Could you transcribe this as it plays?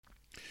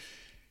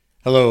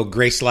Hello,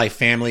 Grace Life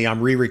family.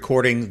 I'm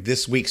re-recording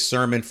this week's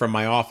sermon from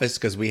my office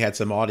because we had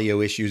some audio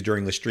issues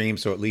during the stream,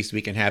 so at least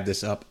we can have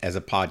this up as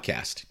a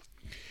podcast.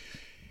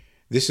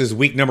 This is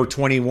week number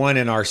 21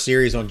 in our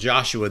series on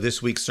Joshua.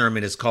 This week's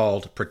sermon is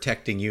called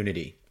Protecting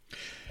Unity.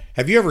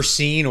 Have you ever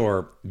seen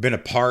or been a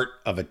part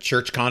of a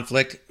church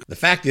conflict? The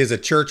fact is, a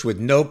church with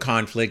no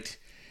conflict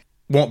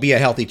won't be a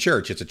healthy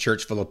church. It's a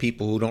church full of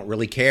people who don't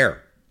really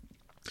care.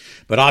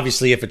 But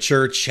obviously, if a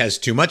church has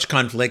too much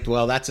conflict,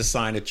 well, that's a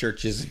sign a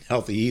church isn't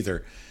healthy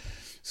either.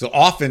 So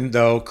often,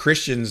 though,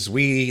 Christians,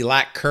 we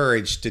lack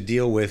courage to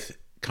deal with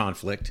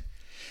conflict.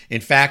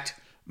 In fact,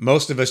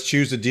 most of us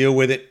choose to deal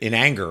with it in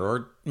anger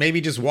or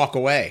maybe just walk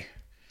away.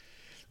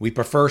 We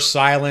prefer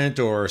silent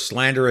or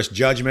slanderous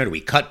judgment.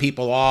 We cut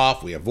people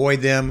off. We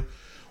avoid them.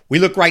 We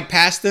look right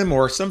past them,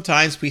 or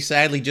sometimes we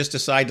sadly just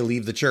decide to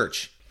leave the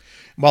church.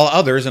 While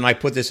others, and I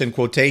put this in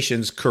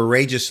quotations,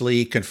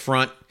 courageously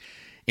confront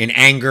in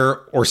anger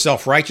or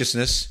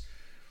self-righteousness.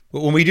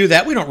 But when we do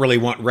that, we don't really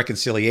want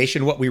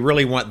reconciliation. What we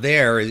really want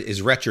there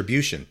is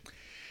retribution.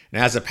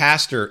 And as a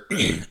pastor,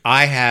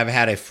 I have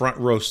had a front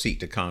row seat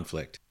to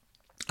conflict.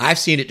 I've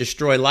seen it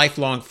destroy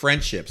lifelong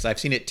friendships. I've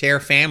seen it tear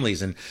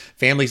families and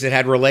families that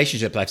had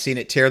relationships. I've seen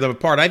it tear them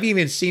apart. I've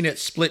even seen it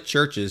split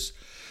churches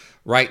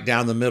right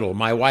down the middle.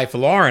 My wife,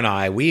 Laura, and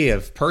I, we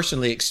have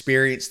personally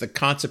experienced the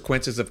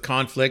consequences of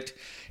conflict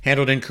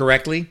handled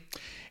incorrectly.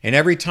 And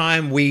every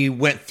time we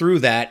went through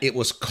that, it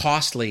was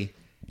costly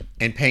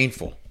and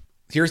painful.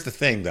 Here's the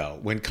thing, though.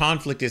 When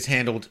conflict is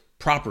handled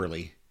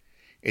properly,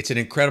 it's an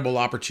incredible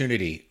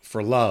opportunity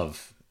for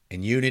love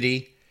and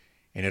unity,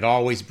 and it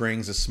always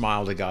brings a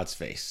smile to God's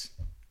face.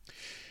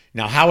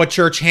 Now, how a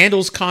church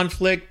handles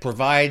conflict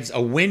provides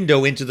a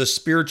window into the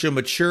spiritual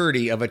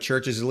maturity of a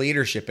church's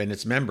leadership and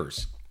its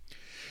members.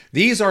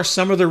 These are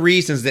some of the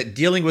reasons that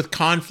dealing with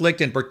conflict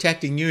and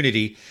protecting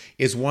unity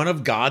is one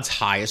of God's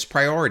highest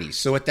priorities.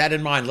 So with that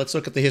in mind, let's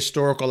look at the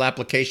historical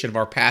application of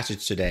our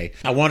passage today.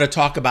 I want to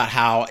talk about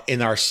how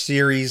in our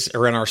series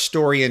or in our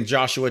story in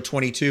Joshua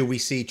 22, we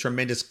see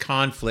tremendous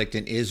conflict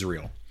in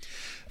Israel.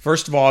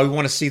 First of all, we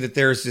want to see that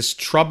there's this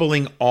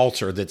troubling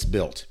altar that's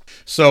built.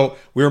 So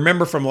we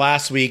remember from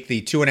last week,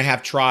 the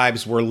 2.5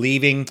 tribes were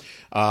leaving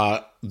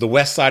the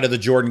west side of the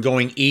Jordan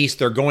going east.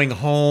 They're going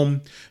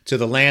home to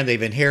the land they've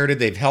inherited.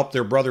 They've helped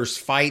their brothers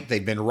fight.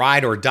 They've been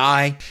ride or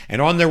die.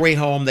 And on their way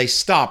home, they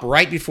stop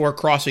right before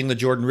crossing the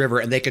Jordan River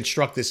and they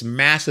construct this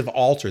massive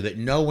altar that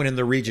no one in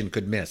the region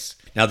could miss.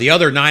 Now, the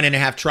other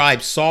 9.5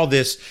 tribes saw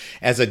this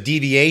as a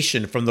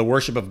deviation from the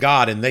worship of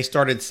God, and they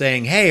started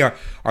saying, hey,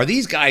 are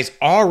these guys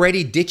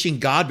already ditching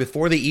God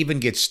before they even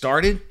get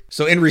started?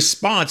 So in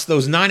response,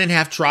 those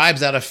 9.5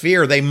 tribes, out of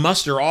fear, they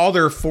muster all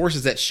their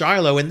forces at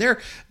Shiloh, and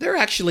they're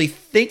actually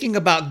thinking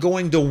about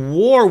going to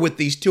war with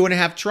these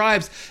 2.5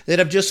 tribes that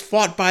have just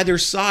fought by their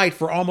side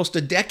for almost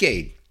a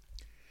decade.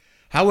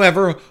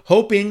 However,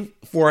 hoping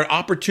for an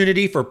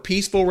opportunity for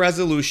peaceful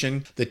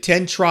resolution, the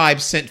 10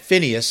 tribes sent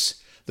Phinehas,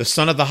 the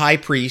son of the high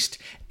priest,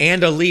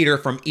 and a leader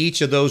from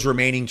each of those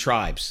remaining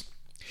tribes.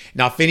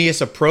 Now,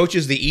 Phinehas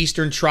approaches the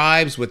eastern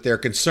tribes with their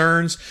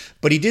concerns,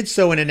 but he did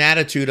so in an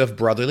attitude of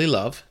brotherly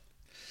love.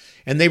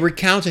 And they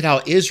recounted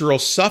how Israel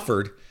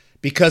suffered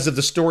because of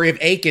the story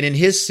of Achan and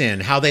his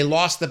sin, how they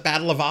lost the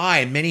battle of Ai,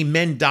 and many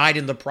men died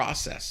in the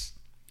process.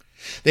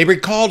 They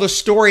recalled a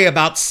story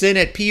about sin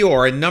at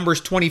Peor in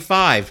Numbers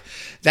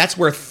 25. That's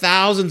where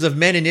thousands of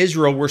men in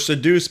Israel were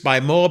seduced by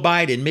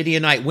Moabite and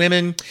Midianite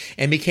women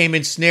and became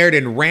ensnared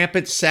in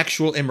rampant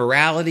sexual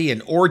immorality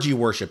and orgy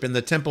worship in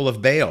the temple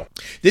of Baal.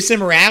 This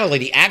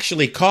immorality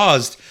actually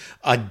caused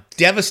a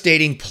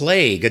devastating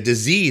plague, a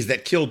disease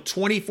that killed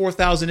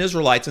 24,000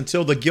 Israelites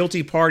until the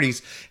guilty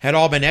parties had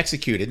all been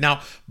executed.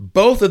 Now,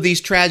 both of these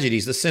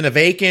tragedies, the sin of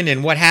Achan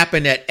and what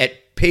happened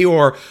at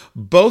Peor,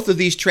 both of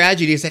these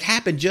tragedies had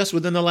happened just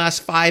within the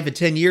last 5 to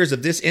 10 years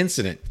of this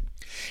incident.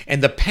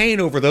 And the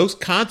pain over those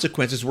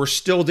consequences were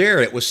still there.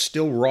 It was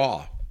still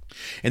raw.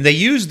 And they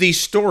used these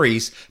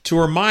stories to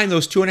remind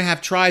those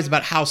 2.5 tribes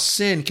about how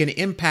sin can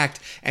impact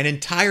an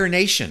entire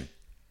nation.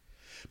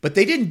 But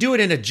they didn't do it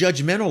in a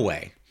judgmental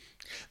way.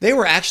 They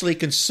were actually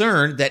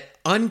concerned that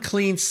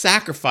unclean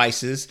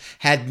sacrifices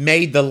had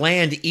made the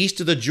land east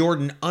of the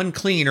Jordan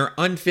unclean or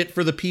unfit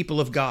for the people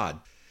of God.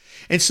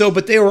 And so,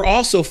 but they were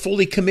also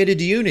fully committed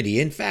to unity.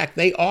 In fact,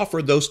 they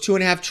offered those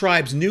 2.5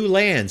 tribes new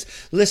lands.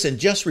 Listen,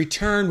 just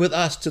return with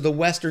us to the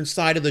western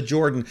side of the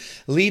Jordan.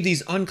 Leave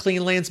these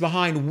unclean lands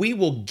behind. We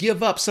will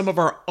give up some of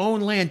our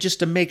own land just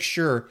to make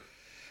sure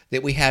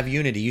that we have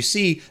unity. You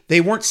see,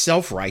 they weren't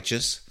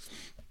self-righteous.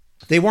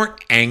 They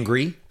weren't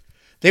angry.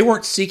 They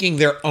weren't seeking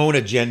their own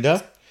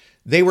agenda.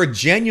 They were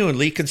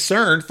genuinely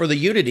concerned for the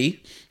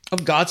unity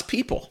of God's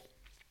people.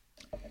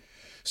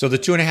 So the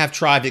 2.5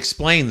 tribes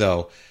explained,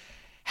 though,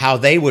 how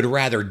they would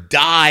rather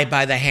die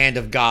by the hand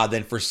of God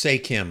than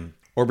forsake him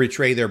or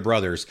betray their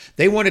brothers.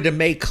 They wanted to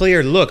make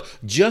clear, look,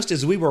 just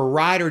as we were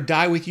ride or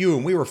die with you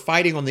and we were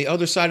fighting on the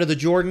other side of the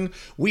Jordan,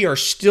 we are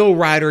still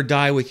ride or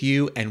die with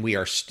you, and we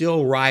are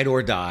still ride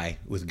or die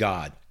with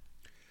God.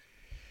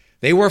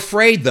 They were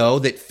afraid, though,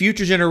 that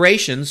future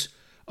generations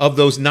of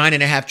those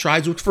 9.5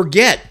 tribes would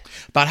forget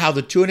about how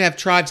the 2.5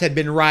 tribes had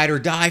been ride or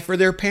die for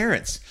their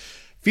parents.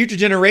 Future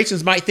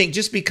generations might think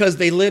just because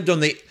they lived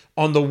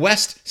on the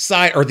west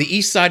side or the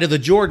east side of the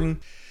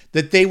Jordan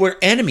that they were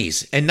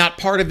enemies and not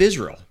part of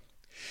Israel.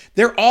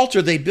 Their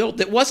altar they built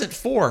that wasn't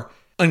for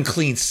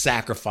unclean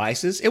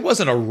sacrifices. It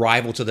wasn't a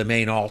rival to the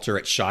main altar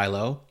at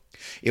Shiloh.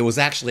 It was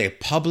actually a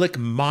public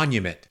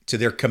monument to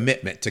their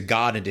commitment to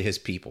God and to his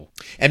people.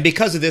 And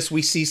because of this,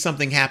 we see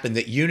something happen,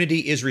 that unity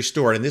is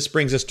restored. And this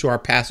brings us to our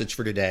passage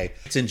for today.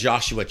 It's in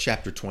Joshua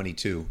chapter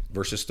 22,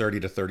 verses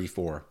 30 to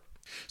 34.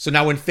 So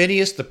now when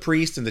Phinehas, the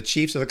priest, and the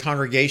chiefs of the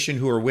congregation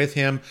who were with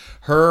him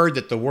heard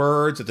that the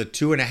words that the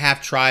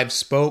 2.5 tribes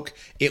spoke,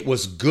 it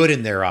was good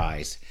in their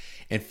eyes.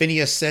 And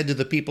Phinehas said to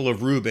the people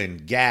of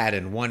Reuben, Gad,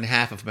 and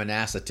 1/2 of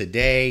Manasseh,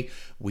 today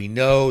we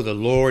know the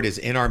Lord is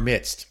in our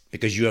midst,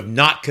 because you have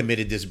not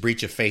committed this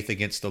breach of faith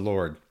against the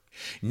Lord.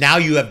 Now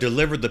you have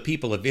delivered the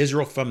people of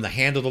Israel from the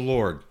hand of the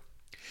Lord.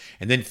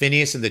 And then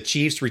Phinehas and the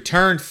chiefs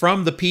returned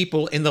from the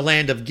people in the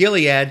land of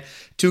Gilead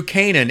to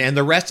Canaan and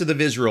the rest of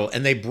Israel,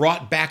 and they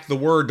brought back the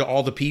word to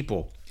all the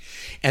people.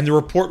 And the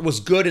report was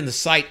good in the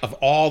sight of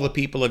all the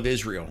people of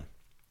Israel.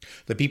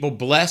 The people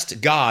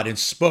blessed God and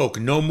spoke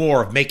no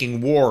more of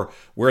making war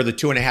where the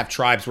 2.5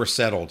 tribes were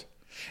settled.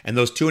 And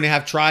those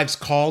 2.5 tribes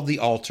called the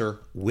altar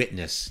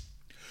Witness.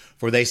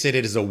 For they said,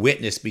 it is a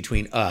witness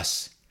between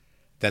us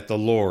that the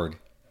Lord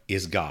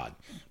is God.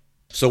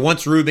 So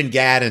once Reuben,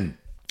 Gad, and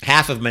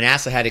half of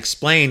Manasseh had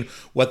explained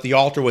what the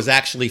altar was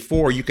actually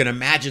for, you can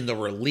imagine the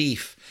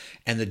relief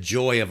and the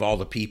joy of all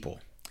the people.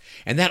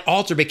 And that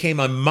altar became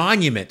a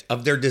monument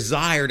of their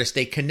desire to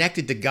stay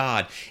connected to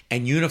God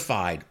and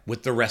unified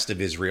with the rest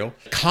of Israel.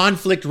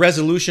 Conflict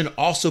resolution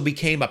also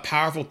became a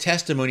powerful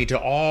testimony to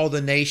all the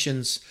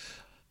nations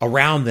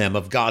around them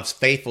of God's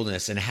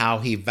faithfulness and how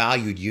he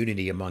valued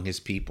unity among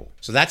his people.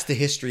 So that's the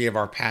history of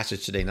our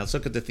passage today. Now let's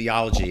look at the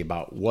theology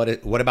about what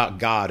about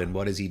God and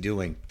what is he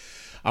doing.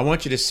 I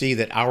want you to see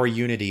that our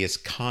unity is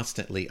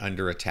constantly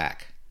under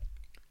attack.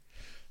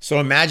 So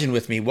imagine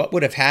with me what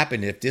would have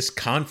happened if this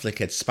conflict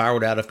had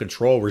spiraled out of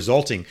control,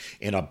 resulting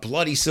in a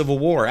bloody civil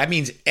war. That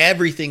means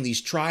everything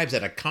these tribes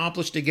had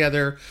accomplished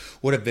together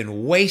would have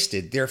been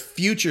wasted, their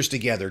futures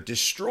together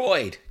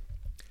destroyed.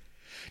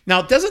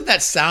 Now, doesn't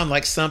that sound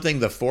like something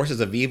the forces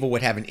of evil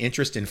would have an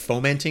interest in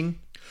fomenting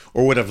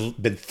or would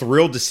have been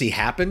thrilled to see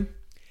happen?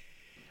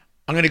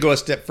 I'm going to go a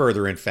step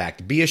further, in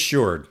fact. Be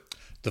assured,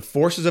 the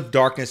forces of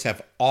darkness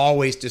have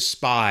always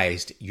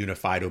despised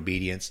unified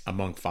obedience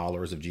among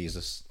followers of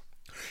Jesus.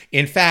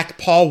 In fact,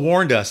 Paul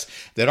warned us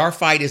that our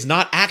fight is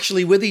not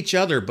actually with each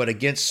other, but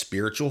against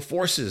spiritual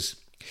forces.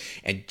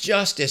 And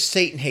just as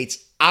Satan hates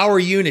our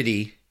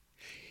unity,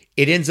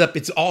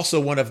 it's also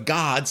one of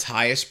God's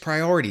highest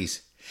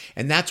priorities.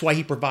 And that's why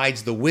he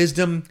provides the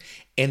wisdom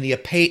and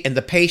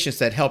the patience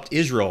that helped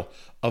Israel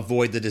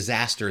avoid the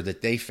disaster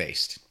that they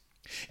faced.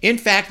 In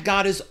fact,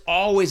 God is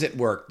always at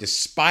work.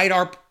 Despite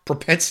our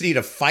propensity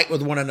to fight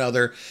with one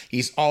another,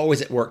 he's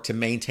always at work to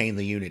maintain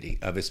the unity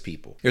of his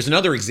people. There's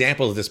another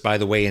example of this, by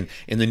the way,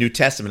 in the New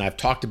Testament. I've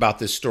talked about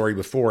this story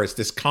before. It's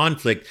this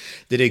conflict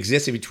that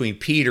existed between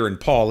Peter and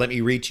Paul. Let me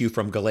read to you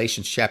from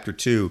Galatians chapter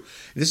 2.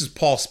 This is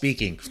Paul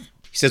speaking.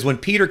 He says, when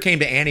Peter came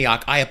to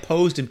Antioch, I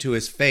opposed him to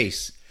his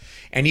face,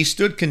 and he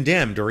stood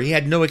condemned, or he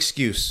had no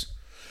excuse.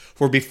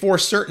 For before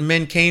certain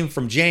men came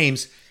from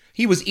James,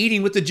 he was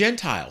eating with the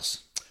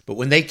Gentiles. But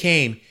when they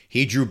came,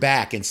 he drew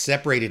back and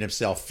separated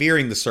himself,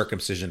 fearing the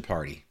circumcision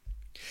party.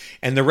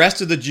 And the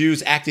rest of the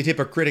Jews acted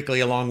hypocritically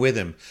along with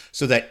him,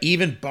 so that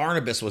even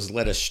Barnabas was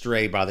led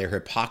astray by their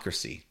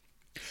hypocrisy.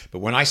 But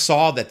when I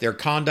saw that their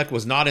conduct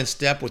was not in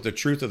step with the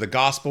truth of the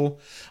gospel,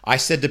 I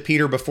said to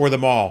Peter before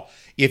them all,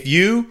 if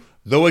you,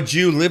 though a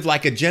Jew, live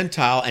like a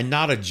Gentile and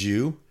not a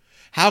Jew,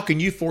 how can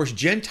you force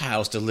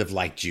Gentiles to live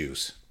like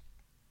Jews?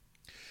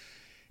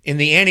 In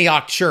the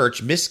Antioch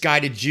church,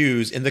 misguided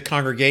Jews in the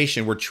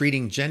congregation were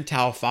treating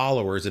Gentile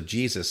followers of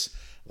Jesus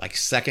like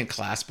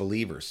second-class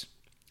believers.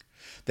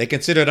 They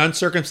considered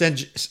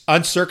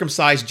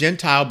uncircumcised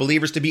Gentile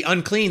believers to be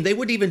unclean. They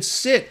wouldn't even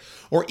sit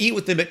or eat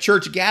with them at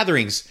church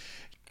gatherings.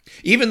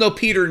 Even though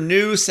Peter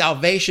knew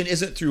salvation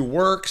isn't through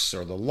works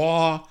or the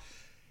law,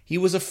 he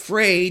was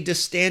afraid to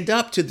stand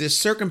up to this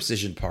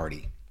circumcision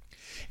party.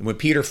 And when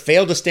Peter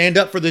failed to stand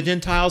up for the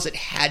Gentiles, it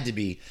had to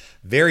be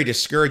very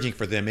discouraging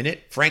for them, and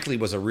it frankly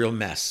was a real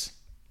mess.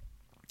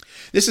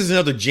 This is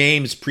another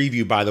James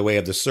preview, by the way,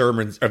 of the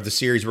sermons of the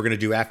series we're going to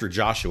do after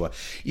Joshua.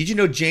 Did you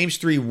know James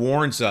 3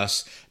 warns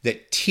us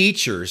that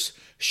teachers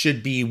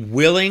should be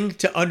willing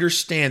to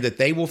understand that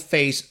they will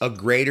face a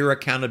greater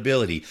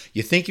accountability?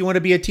 You think you want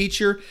to be a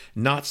teacher?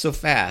 Not so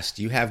fast.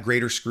 You have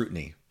greater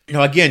scrutiny.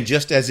 Now, again,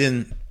 just as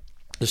in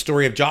the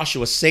story of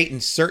Joshua,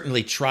 Satan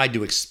certainly tried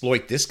to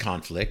exploit this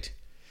conflict.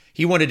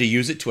 He wanted to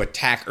use it to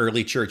attack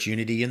early church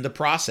unity in the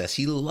process.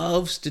 He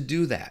loves to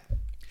do that.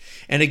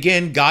 And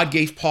again, God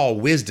gave Paul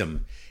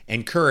wisdom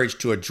and courage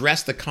to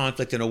address the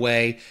conflict in a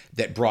way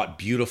that brought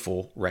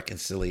beautiful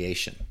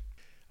reconciliation.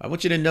 I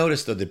want you to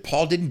notice, though, that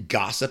Paul didn't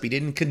gossip. He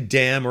didn't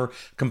condemn or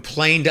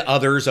complain to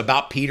others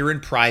about Peter in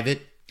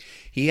private.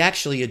 He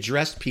actually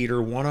addressed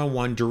Peter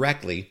one-on-one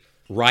directly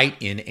right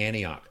in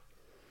Antioch.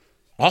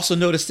 Also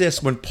notice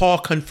this, when Paul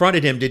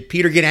confronted him, did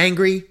Peter get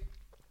angry?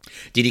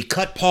 Did he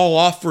cut Paul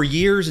off for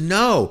years?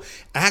 No,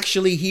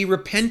 actually he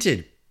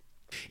repented.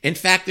 In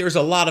fact, there's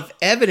a lot of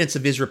evidence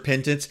of his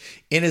repentance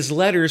in his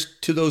letters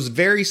to those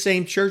very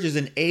same churches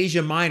in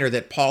Asia Minor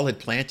that Paul had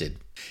planted.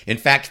 In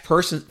fact,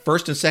 1st and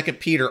 2nd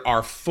Peter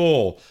are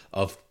full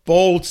of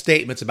bold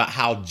statements about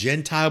how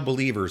Gentile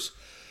believers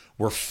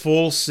were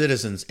full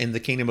citizens in the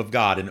kingdom of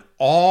God. And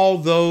all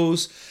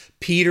those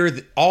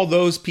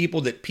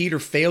people that Peter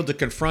failed to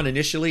confront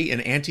initially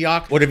in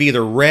Antioch would have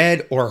either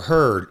read or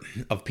heard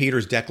of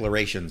Peter's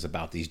declarations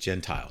about these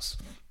Gentiles.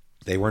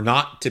 They were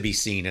not to be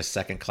seen as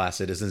second-class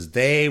citizens.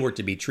 They were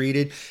to be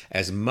treated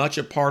as much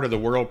a part of the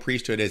world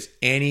priesthood as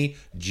any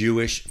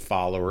Jewish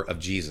follower of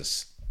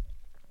Jesus.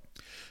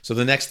 So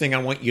the next thing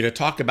I want you to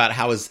talk about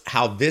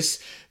how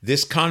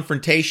this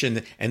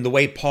confrontation and the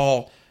way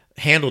Paul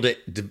handled it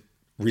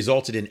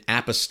resulted in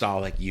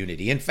apostolic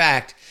unity. In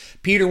fact,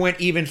 Peter went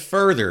even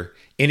further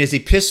in his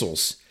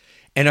epistles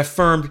and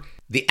affirmed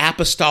the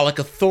apostolic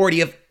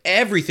authority of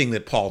everything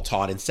that Paul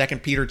taught in 2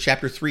 Peter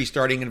chapter 3,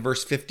 starting in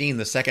verse 15,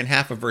 the second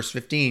half of verse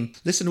 15.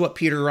 Listen to what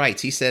Peter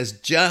writes. He says,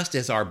 just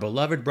as our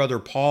beloved brother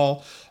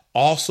Paul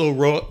also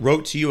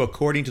wrote to you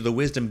according to the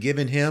wisdom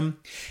given him,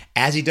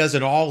 as he does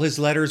in all his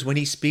letters when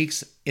he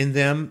speaks in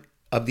them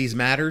of these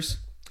matters.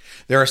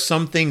 There are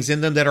some things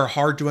in them that are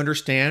hard to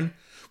understand,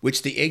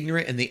 which the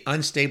ignorant and the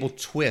unstable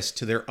twist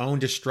to their own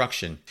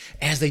destruction,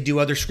 as they do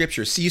other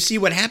scriptures. So you see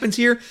what happens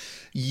here?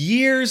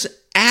 Years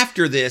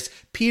after this,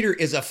 Peter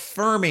is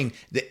affirming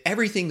that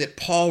everything that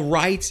Paul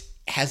writes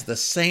has the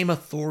same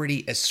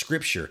authority as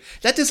Scripture.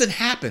 That doesn't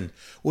happen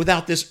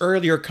without this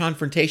earlier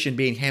confrontation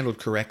being handled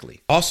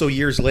correctly. Also,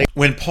 years later,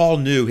 when Paul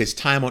knew his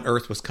time on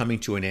earth was coming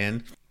to an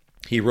end,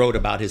 he wrote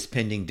about his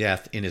pending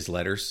death in his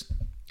letters.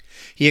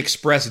 He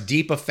expressed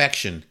deep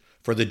affection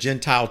for the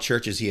Gentile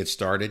churches he had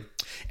started,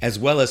 as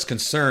well as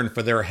concern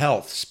for their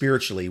health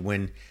spiritually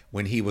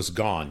when he was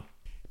gone.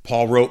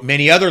 Paul wrote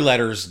many other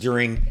letters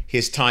during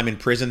his time in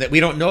prison that we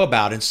don't know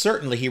about, and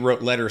certainly he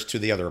wrote letters to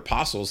the other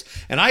apostles.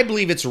 And I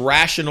believe it's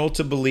rational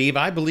to believe,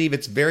 I believe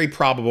it's very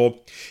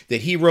probable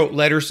that he wrote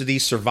letters to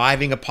these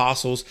surviving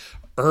apostles,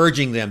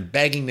 urging them,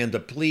 begging them to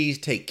please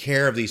take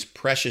care of these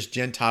precious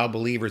Gentile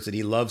believers that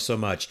he loved so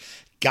much,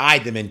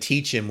 guide them and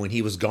teach him when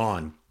he was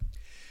gone.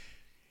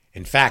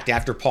 In fact,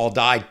 after Paul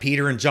died,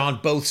 Peter and John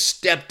both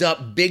stepped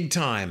up big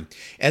time.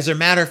 As a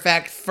matter of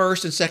fact,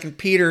 1st and 2nd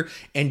Peter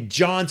and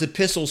John's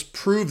epistles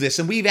prove this,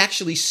 and we've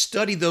actually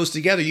studied those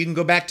together. You can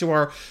go back to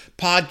our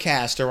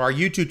podcast or our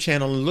YouTube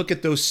channel and look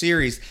at those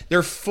series.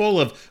 They're full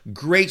of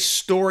great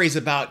stories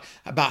about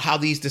how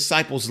these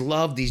disciples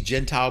loved these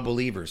Gentile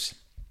believers.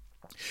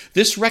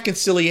 This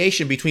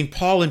reconciliation between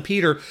Paul and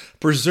Peter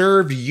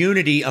preserved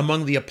unity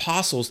among the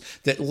apostles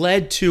that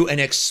led to an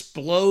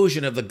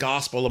explosion of the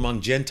gospel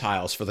among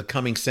Gentiles for the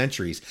coming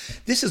centuries.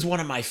 This is one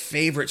of my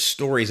favorite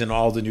stories in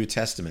all the New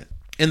Testament.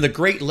 And the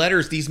great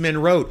letters these men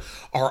wrote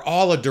are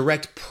all a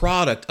direct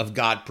product of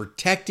God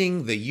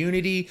protecting the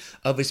unity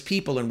of his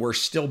people, and we're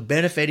still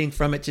benefiting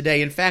from it today.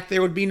 In fact,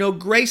 there would be no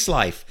grace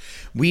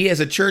life, we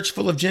as a church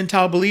full of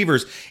Gentile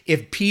believers,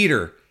 if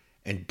Peter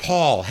and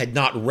Paul had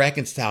not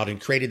reconciled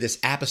and created this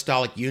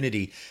apostolic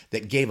unity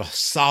that gave a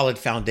solid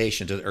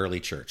foundation to the early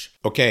church.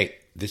 Okay,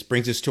 this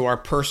brings us to our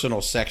personal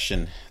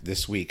section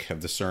this week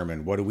of the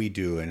sermon. What do we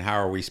do and how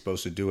are we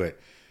supposed to do it?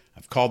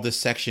 I've called this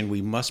section,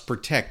 We Must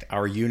Protect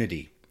Our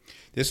Unity.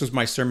 This was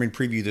my sermon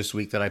preview this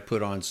week that I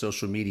put on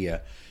social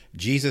media.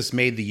 Jesus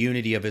made the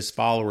unity of his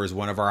followers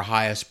one of our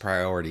highest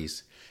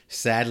priorities.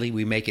 Sadly,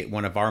 we make it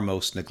one of our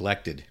most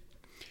neglected.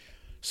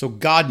 So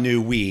God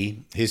knew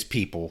we, his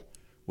people,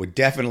 would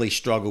definitely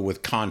struggle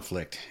with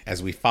conflict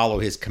as we follow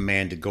his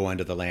command to go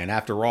into the land.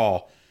 After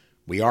all,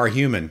 we are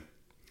human.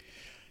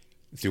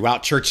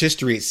 Throughout church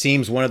history, it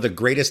seems one of the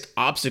greatest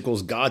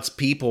obstacles God's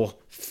people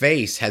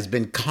face has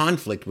been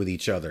conflict with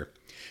each other.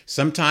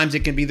 Sometimes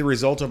it can be the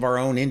result of our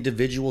own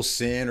individual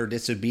sin or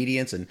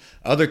disobedience, and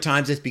other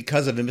times it's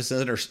because of a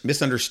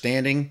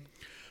misunderstanding.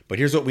 But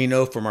here's what we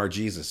know from our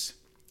Jesus.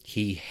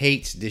 He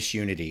hates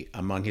disunity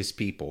among his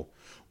people,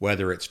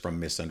 whether it's from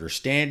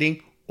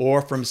misunderstanding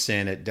or from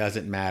sin. It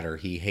doesn't matter.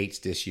 He hates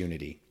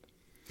disunity.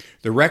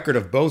 The record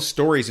of both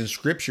stories in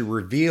Scripture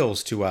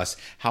reveals to us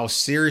how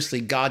seriously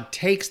God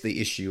takes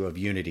the issue of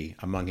unity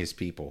among his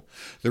people.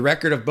 The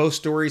record of both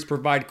stories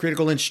provide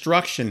critical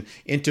instruction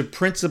into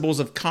principles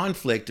of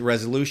conflict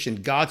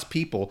resolution God's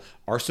people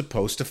are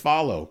supposed to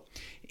follow.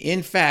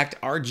 In fact,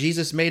 our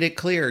Jesus made it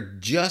clear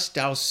just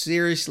how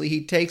seriously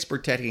he takes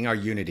protecting our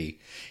unity.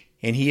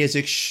 And he is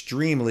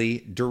extremely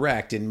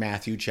direct in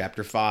Matthew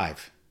chapter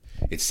 5.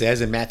 It says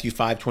in Matthew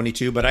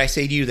 5:22, "But I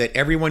say to you that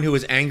everyone who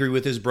is angry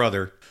with his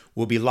brother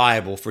will be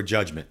liable for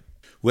judgment.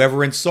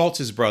 Whoever insults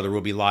his brother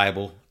will be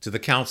liable to the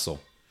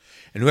council.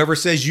 And whoever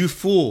says, 'You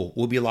fool,'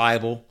 will be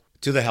liable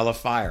to the hell of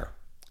fire."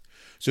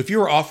 So if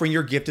you are offering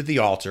your gift at the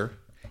altar,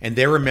 and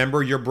there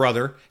remember your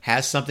brother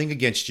has something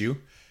against you,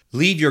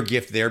 leave your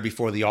gift there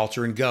before the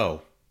altar and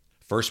go.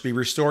 First be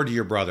restored to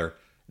your brother,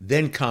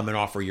 then come and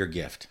offer your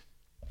gift.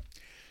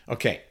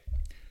 Okay,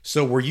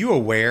 so were you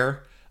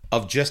aware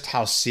of just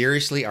how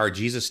seriously our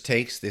Jesus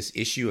takes this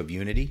issue of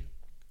unity?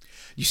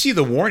 You see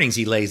the warnings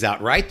he lays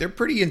out, right? They're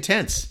pretty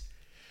intense.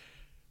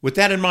 With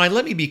that in mind,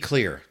 let me be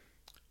clear.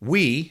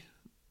 We,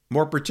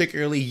 more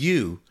particularly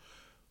you,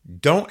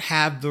 don't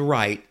have the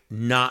right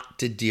not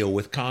to deal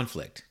with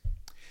conflict.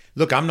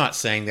 Look, I'm not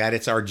saying that.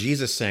 It's our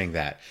Jesus saying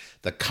that.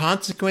 The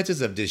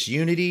consequences of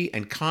disunity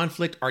and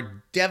conflict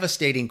are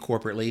devastating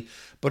corporately,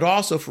 but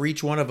also for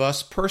each one of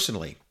us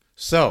personally.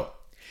 So,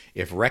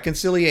 if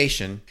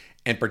reconciliation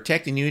and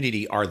protecting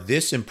unity are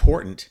this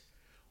important,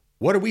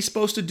 what are we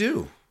supposed to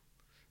do?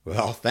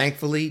 Well,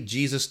 thankfully,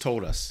 Jesus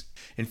told us.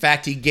 In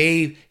fact, he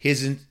gave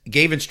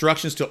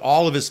instructions to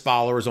all of his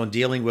followers on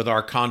dealing with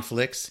our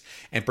conflicts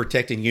and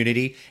protecting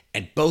unity,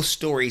 and both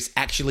stories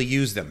actually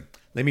use them.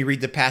 Let me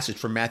read the passage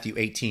from Matthew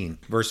 18,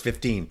 verse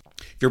 15.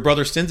 If your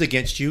brother sins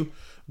against you,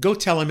 go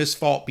tell him his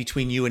fault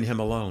between you and him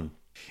alone.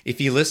 If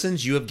he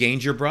listens, you have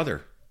gained your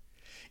brother.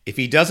 If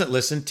he doesn't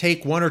listen,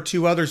 take one or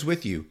two others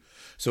with you,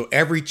 so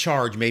every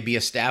charge may be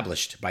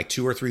established by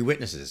 2 or 3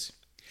 witnesses.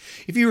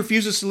 If he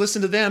refuses to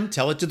listen to them,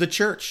 tell it to the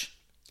church.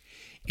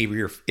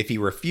 If he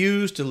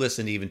refused to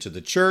listen even to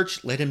the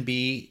church, let him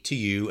be to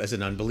you as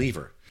an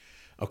unbeliever.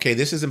 Okay,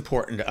 this is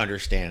important to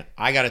understand.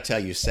 I got to tell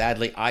you,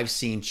 sadly, I've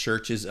seen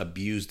churches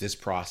abuse this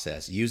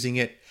process, using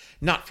it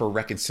not for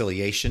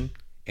reconciliation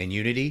and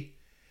unity,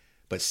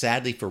 but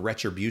sadly for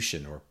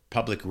retribution or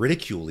public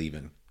ridicule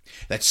even.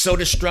 That's so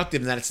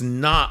destructive, and that's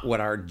not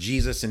what our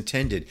Jesus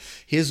intended.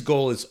 His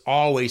goal is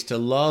always to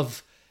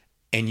love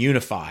and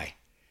unify.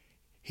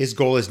 His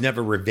goal is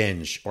never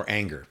revenge or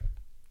anger.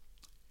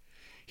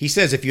 He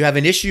says if you have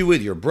an issue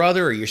with your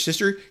brother or your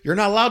sister, you're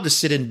not allowed to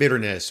sit in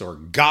bitterness or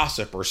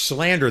gossip or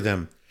slander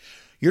them.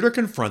 You're to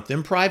confront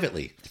them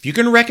privately. If you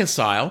can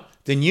reconcile,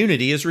 then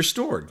unity is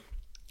restored.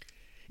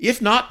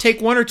 If not, take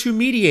 1 or 2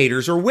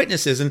 mediators or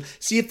witnesses and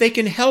see if they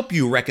can help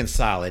you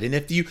reconcile it. And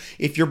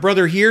if your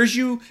brother hears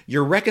you,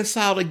 you're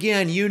reconciled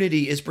again,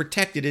 unity is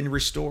protected and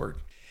restored.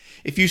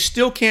 If you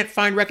still can't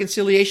find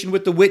reconciliation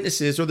with the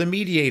witnesses or the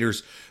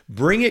mediators,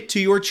 bring it to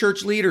your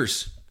church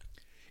leaders.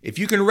 If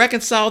you can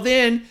reconcile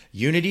then,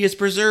 unity is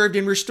preserved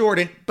and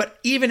restored. But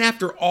even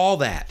after all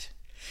that,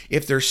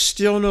 if there's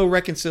still no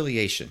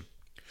reconciliation,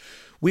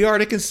 we are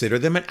to consider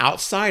them an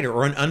outsider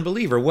or an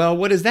unbeliever. Well,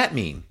 what does that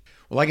mean?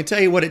 Well, I can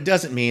tell you what it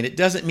doesn't mean. It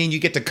doesn't mean you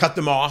get to cut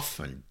them off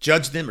and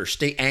judge them or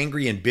stay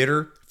angry and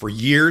bitter for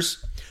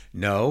years.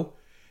 No,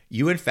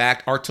 you in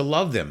fact are to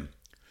love them.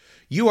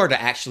 You are to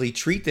actually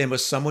treat them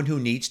as someone who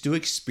needs to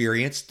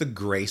experience the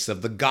grace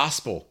of the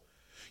gospel.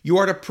 You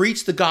are to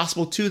preach the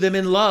gospel to them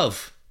in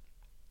love.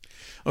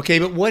 Okay,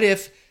 but what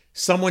if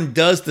someone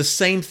does the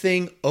same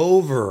thing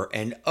over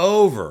and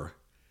over?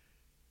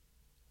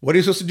 What are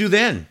you supposed to do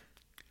then?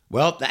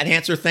 Well, that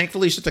answer,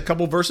 thankfully, is just a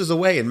couple verses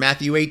away in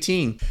Matthew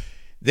 18.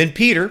 Then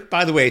Peter,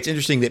 by the way, it's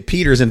interesting that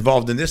Peter's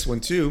involved in this one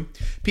too.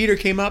 Peter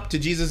came up to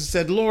Jesus and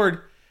said,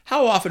 Lord,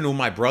 how often will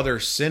my brother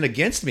sin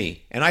against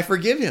me and I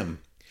forgive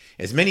him?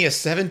 As many as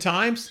 7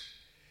 times?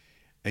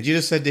 And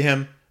Jesus said to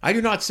him, I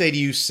do not say to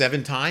you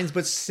 7 times,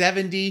 but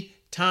 70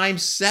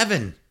 times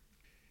 7.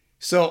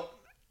 So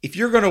if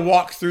you're going to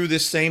walk through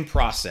this same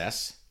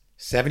process,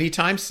 70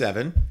 times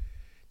 7,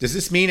 does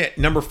this mean at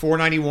number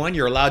 491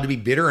 you're allowed to be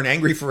bitter and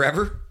angry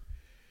forever?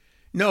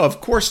 No, of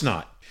course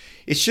not.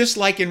 It's just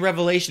like in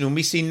Revelation when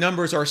we see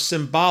numbers are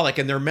symbolic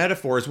and they're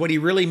metaphors. What he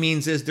really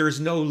means is there's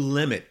no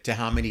limit to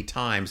how many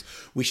times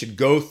we should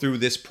go through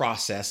this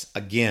process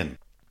again.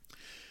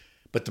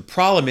 But the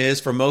problem is,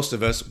 for most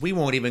of us, we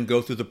won't even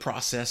go through the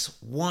process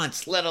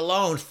once, let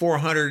alone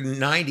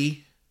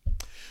 490.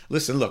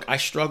 Listen, look, I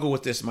struggle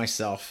with this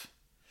myself.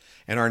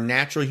 And our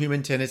natural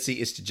human tendency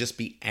is to just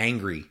be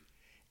angry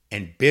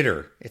and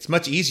bitter. It's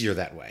much easier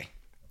that way.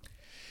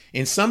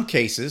 In some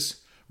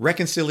cases,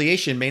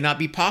 reconciliation may not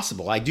be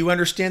possible. I do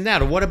understand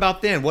that. Or what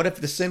about then? What if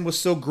the sin was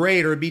so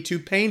great or it'd be too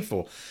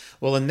painful?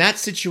 Well, in that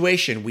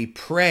situation, we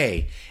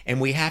pray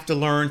and we have to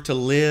learn to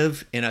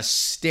live in a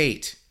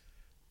state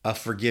of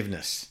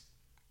forgiveness.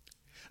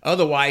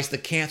 Otherwise, the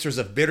cancers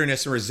of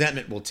bitterness and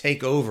resentment will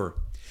take over.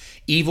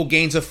 Evil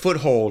gains a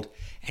foothold,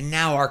 and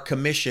now our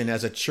commission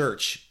as a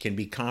church can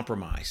be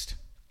compromised.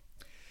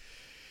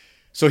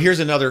 So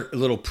here's another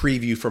little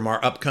preview from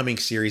our upcoming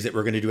series that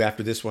we're going to do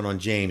after this one on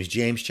James.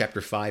 James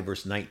chapter 5,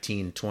 verse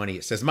 19 and 20.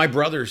 It says, My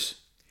brothers,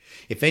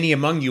 if any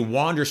among you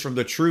wanders from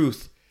the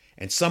truth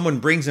and someone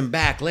brings him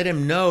back, let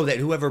him know that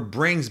whoever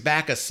brings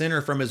back a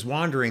sinner from his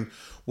wandering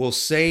will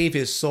save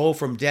his soul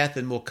from death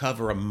and will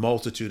cover a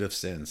multitude of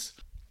sins.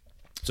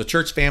 So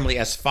church family,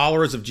 as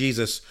followers of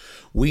Jesus,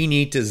 we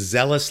need to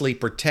zealously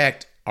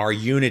protect our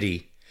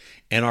unity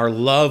and our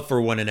love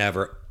for one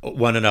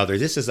another.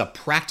 This is a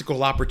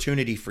practical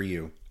opportunity for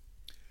you.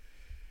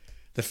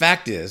 The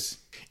fact is,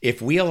 if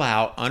we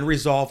allow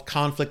unresolved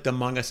conflict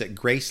among us at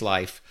Grace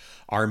Life,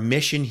 our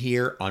mission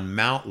here on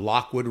Mount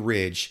Lockwood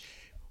Ridge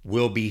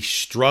will be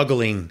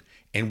struggling,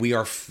 and we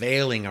are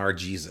failing our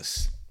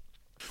Jesus.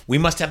 We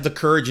must have the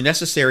courage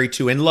necessary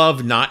to, in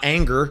love, not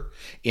anger,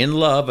 in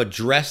love,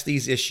 address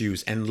these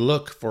issues and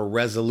look for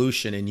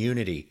resolution and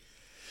unity.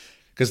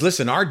 Because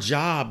listen, our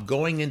job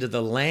going into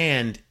the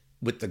land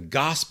with the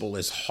gospel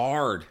is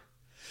hard.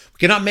 We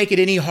cannot make it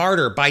any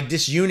harder by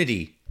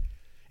disunity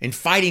and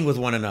fighting with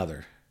one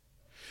another.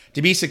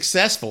 To be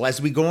successful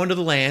as we go into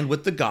the land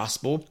with the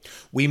gospel,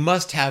 we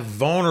must have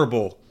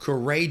vulnerable,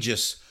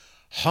 courageous,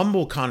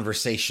 humble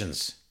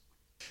conversations.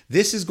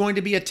 This is going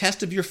to be a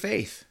test of your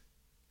faith.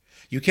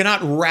 You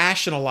cannot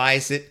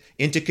rationalize it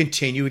into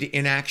continued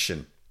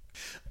inaction.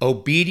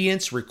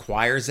 Obedience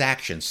requires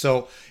action.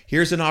 So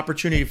here's an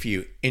opportunity for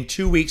you. In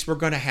 2 weeks, we're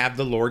going to have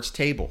the Lord's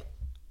table.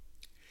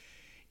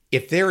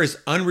 If there is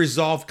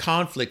unresolved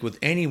conflict with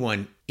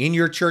anyone in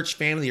your church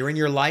family or in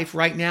your life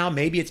right now,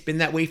 maybe it's been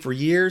that way for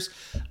years,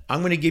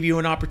 I'm going to give you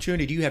an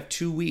opportunity. You have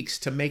 2 weeks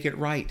to make it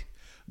right.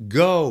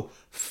 Go,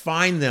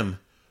 find them,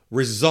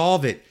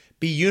 resolve it,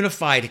 be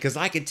unified, because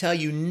I can tell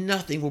you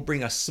nothing will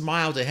bring a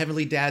smile to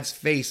Heavenly Dad's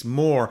face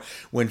more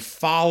when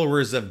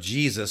followers of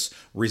Jesus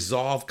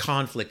resolve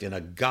conflict in a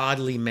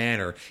godly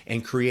manner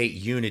and create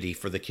unity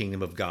for the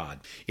kingdom of God.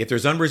 If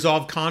there's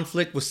unresolved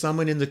conflict with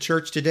someone in the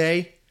church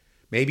today,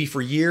 maybe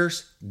for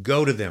years,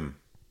 go to them.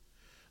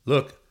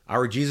 Look,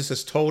 our Jesus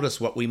has told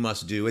us what we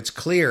must do. It's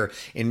clear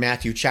in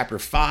Matthew chapter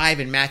 5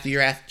 and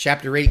Matthew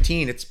chapter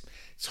 18. It's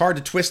hard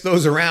to twist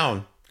those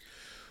around.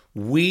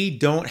 We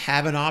don't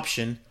have an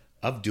option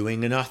of doing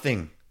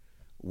nothing.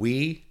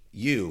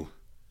 You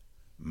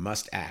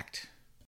must act.